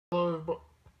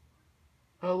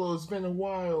Hello, it's been a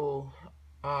while.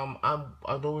 I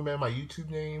don't remember my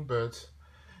YouTube name, but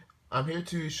I'm here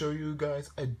to show you guys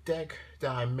a deck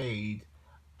that I made.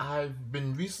 I've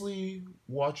been recently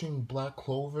watching Black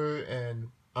Clover, and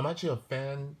I'm actually a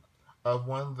fan of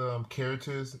one of the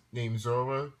characters named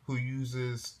Zora who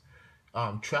uses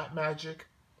trap magic.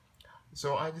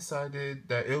 So I decided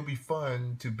that it would be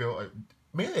fun to build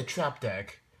mainly a trap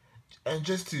deck, and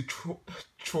just to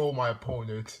troll my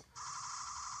opponent.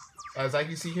 As I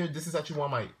can see here, this is actually the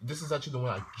one I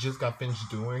just got finished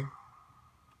doing.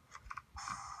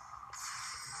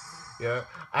 Yeah,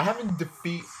 I have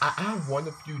won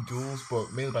a few duels,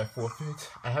 but mainly by forfeit.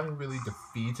 I haven't really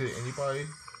defeated anybody.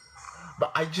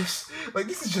 But I just like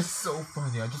this is just so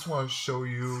funny. I just want to show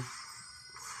you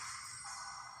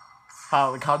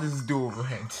how this duel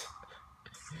went.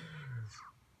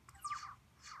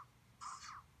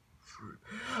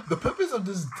 The purpose of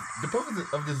this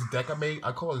deck I made,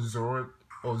 I call it Zora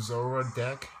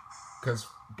deck, because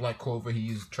Black Clover he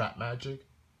uses trap magic,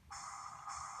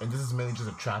 and this is mainly just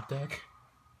a trap deck.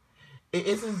 It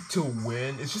isn't to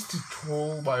win. It's just to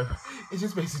troll my. It's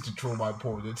just basically to troll my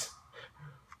opponent.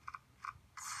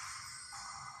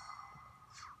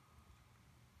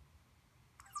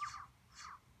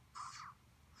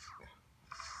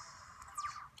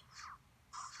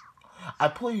 I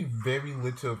play very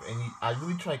little of any. I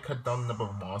really try to cut down the number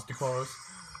of monster cards.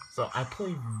 So I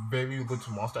play very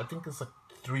little monster. I think it's like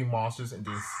 3 monsters in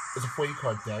this. It's a 40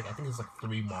 card deck. I think it's like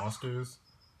 3 monsters.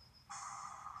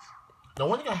 The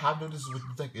one thing I have noticed with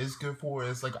the deck is good for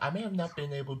is like I may have not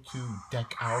been able to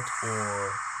deck out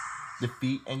or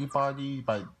defeat anybody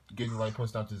by getting life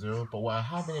points down to 0. But what I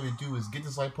have been able to do is get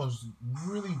this life points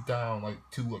really down like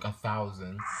to like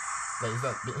 1,000. Like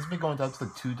it's been going down to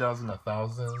like 2,000,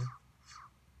 1,000.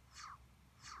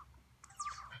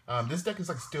 This deck is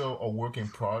like still a work in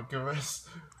progress.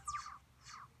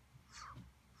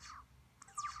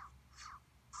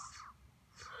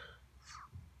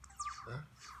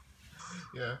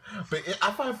 Yeah, but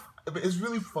it's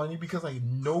really funny because like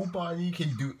nobody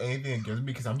can do anything against me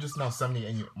because I'm just not summoning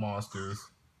any monsters.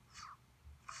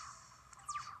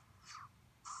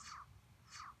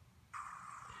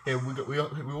 Yeah, we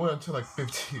went until like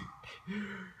 15.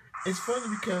 It's funny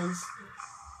because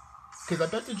I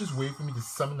bet they just wait for me to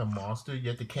summon a monster,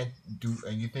 yet they can't do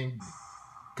anything.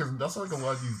 Because that's like a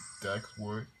lot of these decks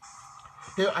work.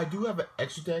 Here, I do have an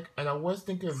extra deck, and I was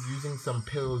thinking of using some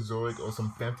Paleozoic or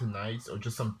some Phantom Knights or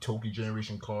just some Toki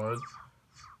Generation card.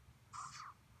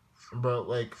 But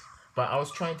like, but I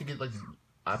was trying to get like,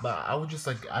 but I would just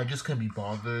like, I just couldn't be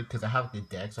bothered because I have the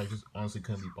deck, so I just honestly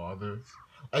couldn't be bothered.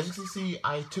 As you can see,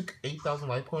 I took 8,000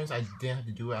 life points. I didn't have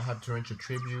to do it. I have Torrential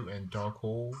Tribute and Dark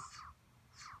Hole.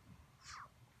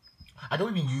 I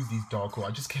don't even use these Dark Hole. I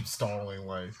just kept stalling.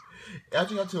 Like, it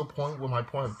actually got to a point where my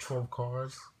point of 12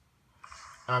 cards.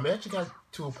 It actually got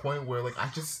to a point where like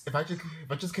if I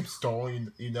just kept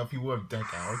stalling enough, he would have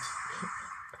deck out.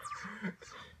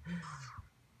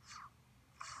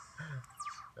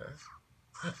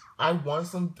 I won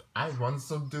some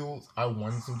duels,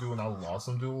 and I lost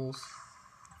some duels.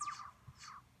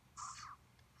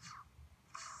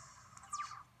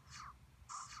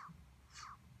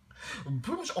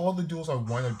 Pretty much all the duels I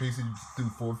won are basically through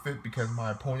forfeit because my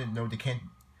opponent know they can't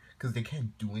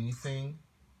do anything.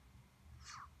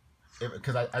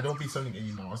 Because I don't be summoning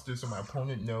any monsters, so my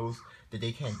opponent knows that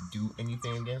they can't do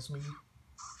anything against me.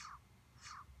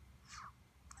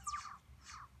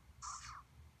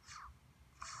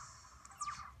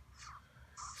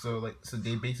 So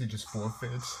they basically just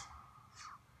forfeit.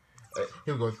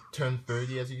 Here we go, turn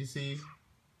 30 as you can see.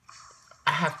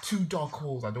 I have 2 Dark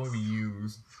Holes I don't even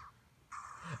use.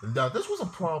 Now this was a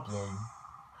problem.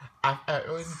 I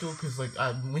early in the duel because like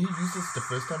when he used this the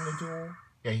first time in the duel,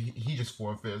 yeah he just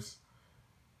forfeits.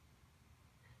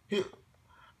 He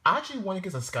I actually won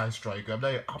against a Sky Striker.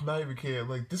 I'm not even kidding.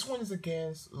 Like this one is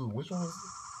against which one was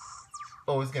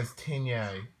oh it's against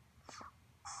Tenyai.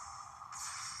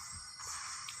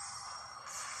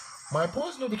 My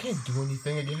opponents know they can't do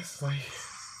anything against like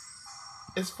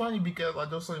it's funny because I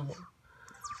know some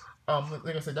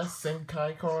like I said that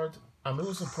Senkai card it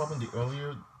was a problem at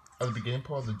the beginning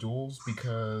part of the duels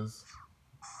because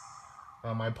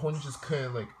my opponent just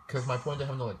couldn't like because my opponent didn't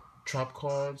have no like trap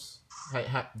cards.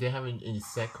 Didn't have any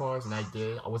set cards, and I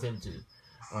did. I wasn't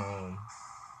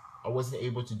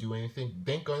able to do anything.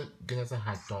 Thank goodness I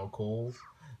had Dark Hole.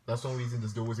 That's the only reason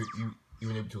this duel wasn't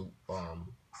even able to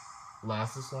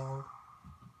last this long.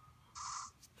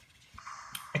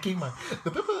 I keep my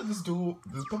the purpose of this duel.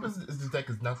 The purpose of this deck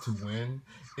is not to win.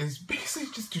 It's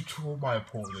basically just to troll my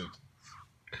opponent.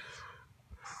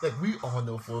 Like we all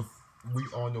know we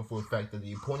all know for a fact that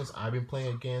the opponents I've been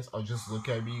playing against are just look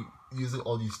at me using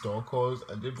all these star cards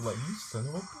and they'll be like, "You son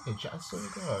of a bitch! I swear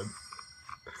to God."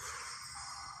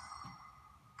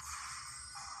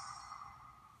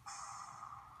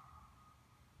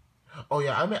 Oh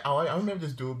yeah, I remember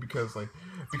this dude because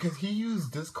he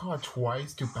used this card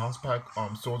twice to bounce back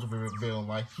Swords of Reveal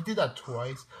Light. He did that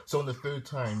twice, so on the third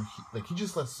time, he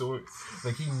just let Sword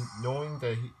he knowing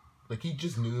that he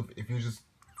just knew if he was just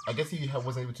I guess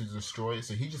wasn't able to destroy it,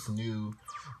 so he just knew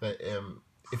that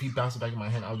if he bounced it back in my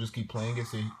hand, I'll just keep playing it.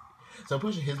 So I'm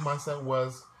pretty sure his mindset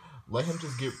was let him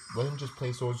just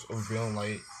play Swords of Reveal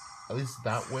Light. At least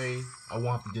that way I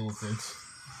won't have to deal with it.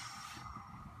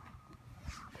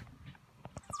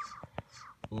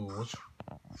 Ooh, which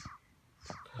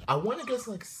I went against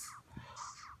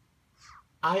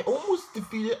I almost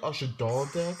defeated a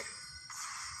Shaddoll deck.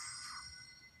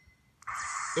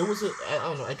 It was I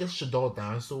don't know. I guess Shaddoll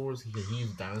dinosaurs. He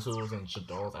used dinosaurs and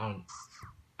Shaddolls. I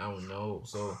don't know.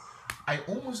 So I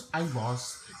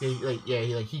lost.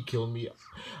 Yeah, he killed me.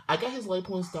 I got his life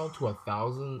points down to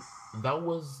 1,000. That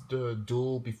was the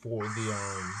duel before the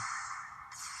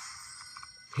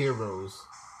heroes.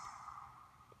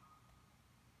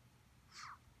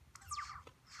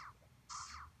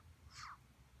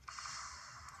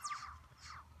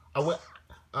 I went.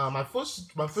 My first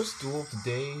duel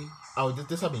today. Oh,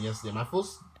 this happened yesterday.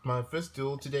 My first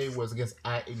duel today was against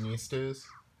at Ignisters,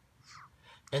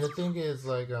 and the thing is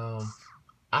I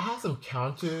had some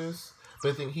counters,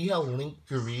 but I think he had Link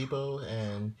Garibo,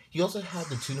 and he also had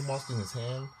the Tuna Monster in his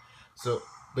hand. So,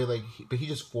 but he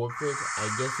just forfeit.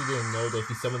 I guess he didn't know that if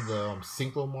he summoned the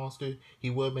Synchro Monster, he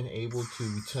would have been able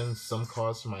to return some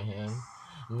cards to my hand.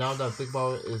 Now that I think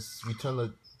about it, is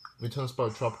return spell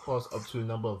drop cards up to a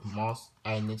number of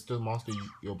next to the monster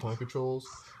your opponent controls.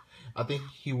 I think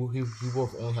he would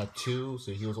have only had 2,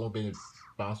 so he was only been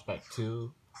bounced back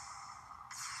 2.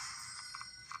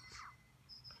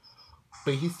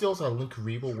 But he still has a Link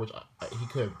Rebo, which he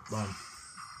could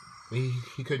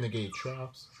he could negate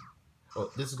traps.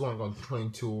 Oh, this is going on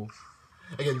 22.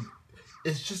 Again,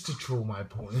 it's just to troll my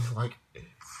opponent.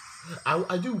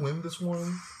 I do win this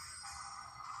one.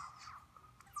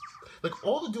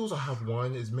 All the duels I have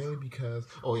won is mainly because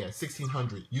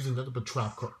 1600 using nothing but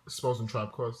spells and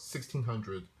trap cards.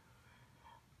 1600.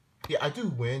 Yeah, I do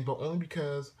win, but only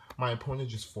because my opponent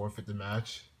just forfeit the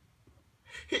match.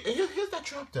 Here's that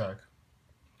trap deck.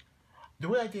 The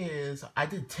way I did is I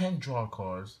did 10 draw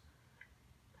cards.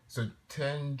 So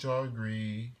 10 Draw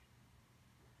Greed,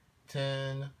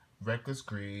 10 Reckless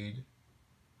Greed.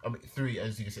 I mean 3,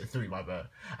 as you can say, 3, my bad.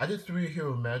 I did 3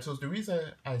 Hero Mantles. The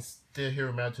reason I did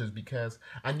Hero Mantles is because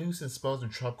I knew since spells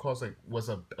and trap cards was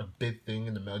a big thing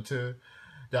in the meta,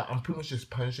 that I'm pretty much just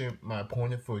punishing my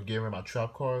opponent for getting rid of my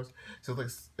trap cards. So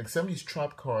some of these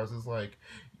trap cards is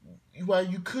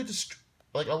you could just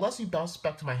unless you bounce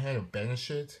back to my hand and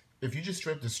banish it. If you just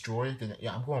straight up destroy it, then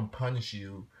yeah, I'm going to punish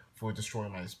you for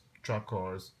destroying my trap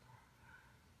cards.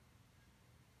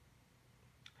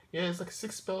 Yeah, it's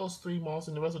 6 spells, 3 monsters,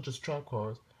 and the rest are just trap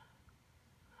cards.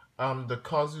 The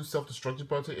Kazu self-destructive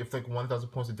button, if 1,000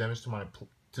 points of damage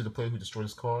to the player who destroyed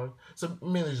this card. So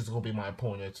mainly it's just gonna be my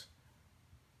opponent.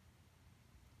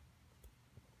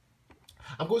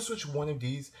 I'm going to switch one of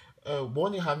these.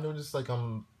 One thing I've noticed,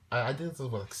 I did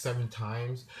this 7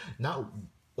 times, not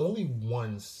only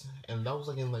once, and that was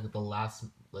in the last,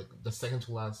 the second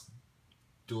to last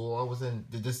duel I was in.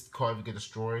 Did this card get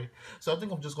destroyed? So I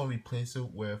think I'm just gonna replace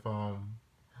it with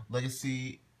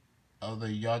Legacy of the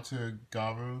Yater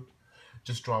Garu.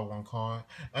 Just draw 1 card,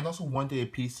 and also 1 day a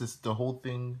piece is the whole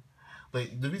thing.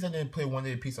 The reason I didn't play 1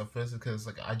 day a piece at first is because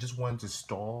I just wanted to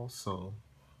stall. So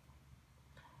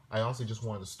I honestly just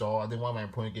wanted to stall. I didn't want my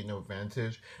opponent to get no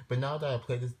advantage. But now that I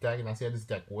play this deck and I see how this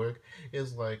deck work,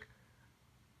 it's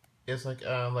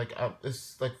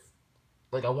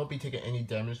I won't be taking any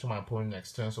damage to my opponent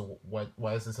next turn. So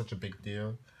why is this such a big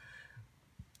deal?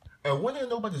 And one thing I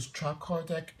know about this trap card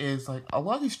deck is a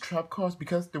lot of these trap cards,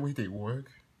 because the way they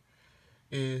work,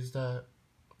 is that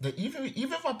even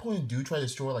if my opponent do try to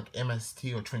destroy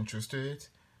MST or Twin Twister it,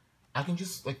 I can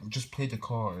just play the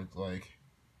card.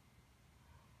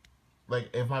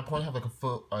 If my opponent have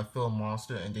a fill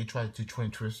monster and they try to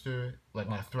Twin Twister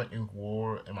my Threatening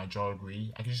War and my Jaw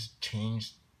Agree, I can just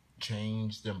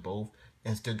change them both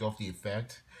and still go off the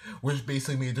effect, which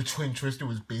basically made the Twin Twister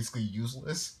was basically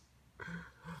useless.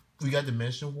 We got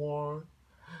Dimension War.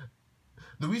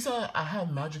 The reason I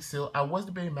have Magic Seal, I was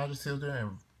debating Magic Cylinder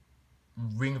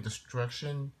and Ring of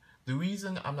Destruction. The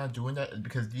reason I'm not doing that is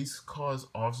because these cards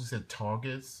obviously said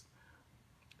targets.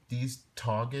 these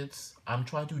targets, I'm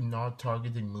trying to not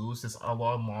targeting moves since a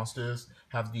lot of monsters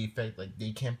have the effect like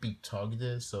they can't be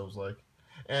targeted. So it's like,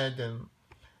 and then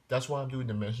that's why I'm doing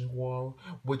Dimension Wall,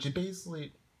 which it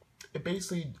basically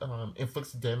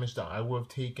inflicts the damage that I would have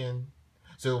taken.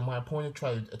 So my opponent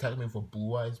tried to attack me for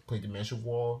Blue Eyes, play Dimension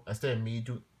Wall. Instead of me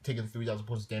taking 3,000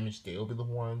 points of damage, they'll be the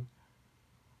one.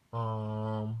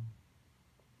 Um,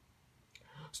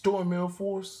 Storm Mirror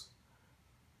Force.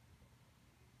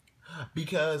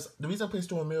 Because the reason I play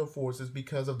Storm Mirror Force is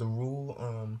because of the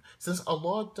rule. Since a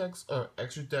lot of decks are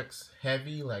extra decks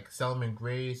heavy, like Salmon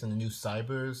Grays and the new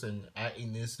Cybers and at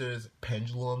Inisters,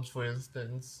 Pendulums, for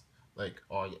instance, like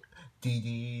or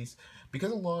DDs.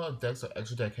 Because a lot of decks are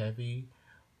extra deck heavy,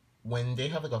 when they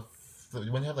have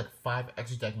when they have like five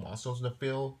extra deck monsters in the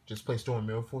field, just play Storm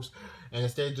Mirror Force, and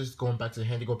instead of just going back to the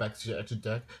hand, they go back to your extra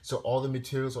deck. So all the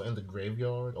materials are in the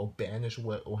graveyard or banished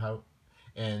or how,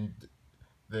 and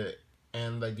the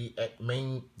like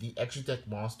the extra deck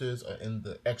monsters are in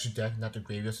the extra deck, not the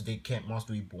graveyard, so they can't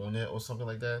monster reborn it or something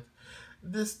like that.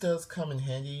 This does come in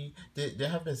handy. There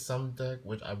have been some deck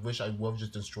which I wish I would have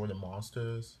just destroyed the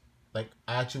monsters. Like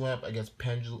I actually went up against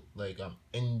Pendulum,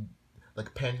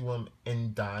 like Pendulum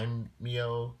in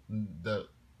Daimyo, the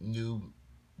new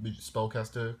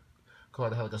spellcaster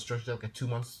card that had like a structure deck like 2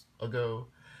 months ago.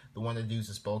 The one that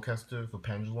uses spellcaster for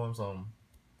pendulums.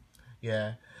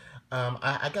 Yeah.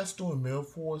 I got Storm Mirror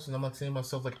Force, and I'm like saying to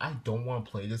myself, like, I don't want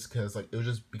to play this because, like, it was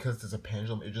just because there's a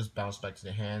pendulum, it just bounced back to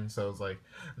the hand. So it's like,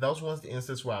 that was one of the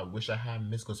instances where I wish I had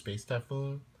Mystical Space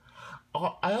Typhoon.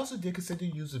 I also did consider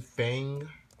using Fang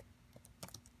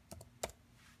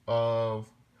of.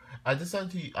 I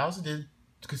also did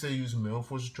consider using Mirror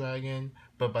Force Dragon,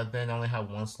 but by then I only had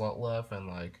one slot left, and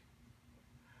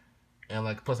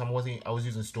plus I was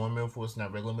using Storm Mirror Force,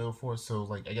 not regular Mirror Force, so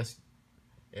like I guess,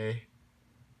 eh.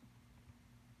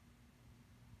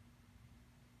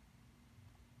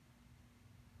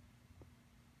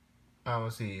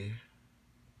 Let's see.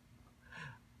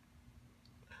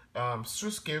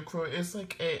 Swiss Scarecrow, it's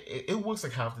like it works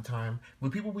like half the time.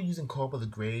 When people were using Call by the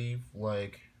Grave,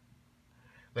 like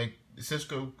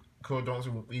Cisco Crow don't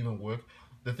even work.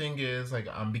 The thing is, like,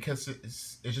 because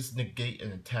it's just negate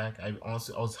an attack. I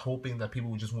was hoping that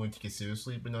people would just want to take it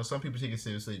seriously, but no, some people take it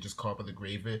seriously. Just Call by the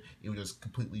Grave it was just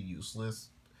completely useless.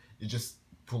 It just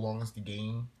prolongs the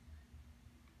game.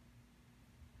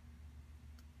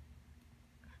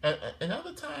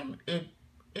 Another time, it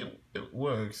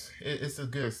works. It's a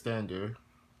good standard.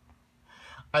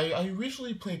 I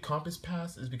originally played Compass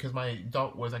Pass is because my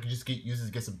thought was I could just get uses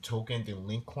to get some tokens and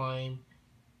link climb.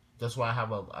 That's why I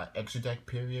have a extra deck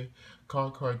period.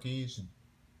 Card D is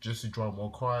just to draw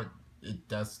more card.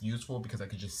 That's useful because I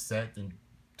could just set and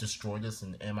destroy this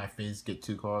and end my phase, get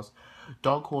 2 cards.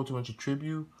 Dark Hole to enter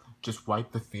tribute, just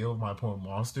wipe the field of my opponent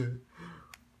monster.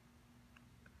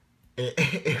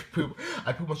 I pretty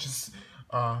much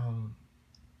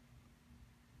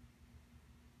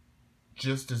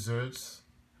just desserts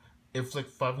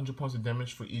inflict 500 points of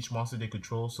damage for each monster they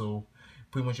control. So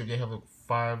pretty much if they have like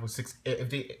 5 or 6, if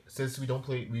they since we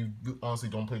honestly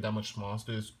don't play that much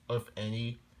monsters, if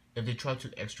any, if they try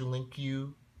to extra link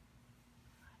you,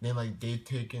 then like they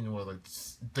take in what like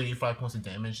 35 points of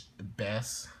damage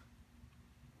best.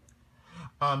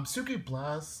 Circuit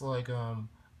Blast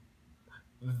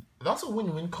that's a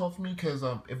win-win call for me because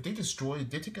if they destroy it,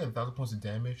 they take 1,000 points of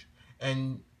damage,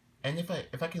 and if I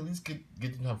can at least get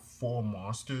them to have 4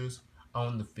 monsters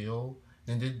on the field,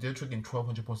 then they're taking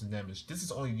 1,200 points of damage. This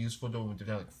is only useful though when they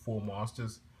have like 4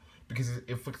 monsters, because it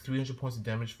inflicts 300 points of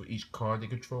damage for each card they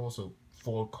control, so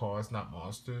 4 cards, not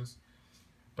monsters.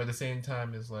 But at the same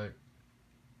time, it's like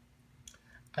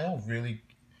I don't really.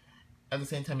 At the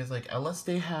same time, it's like unless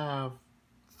they have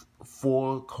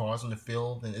 4 cars on the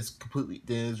field, then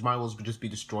his rivals would just be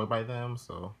destroyed by them.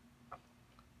 So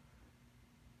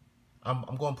I'm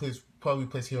going to probably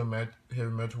place Hero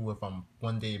Metal with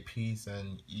 1 day apiece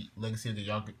and Legacy of the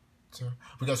Yaga.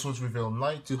 We got Swords Reveal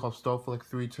Light to help stall for like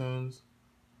 3 turns,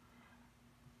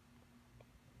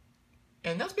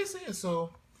 and that's basically it. So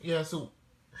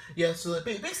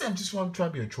basically I'm just want to try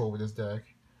to be a troll with this deck.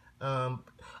 Um,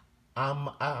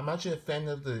 I'm actually a fan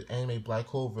of the anime Black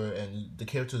Clover, and the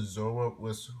character Zora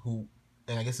was who,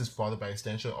 and I guess his father by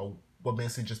extension, or what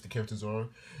basically just the character Zora,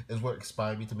 is what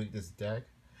inspired me to make this deck.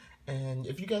 And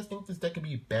if you guys think this deck could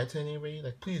be better in any way,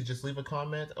 like please just leave a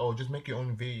comment or just make your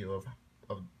own video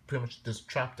of pretty much this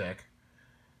trap deck.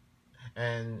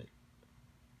 And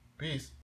peace.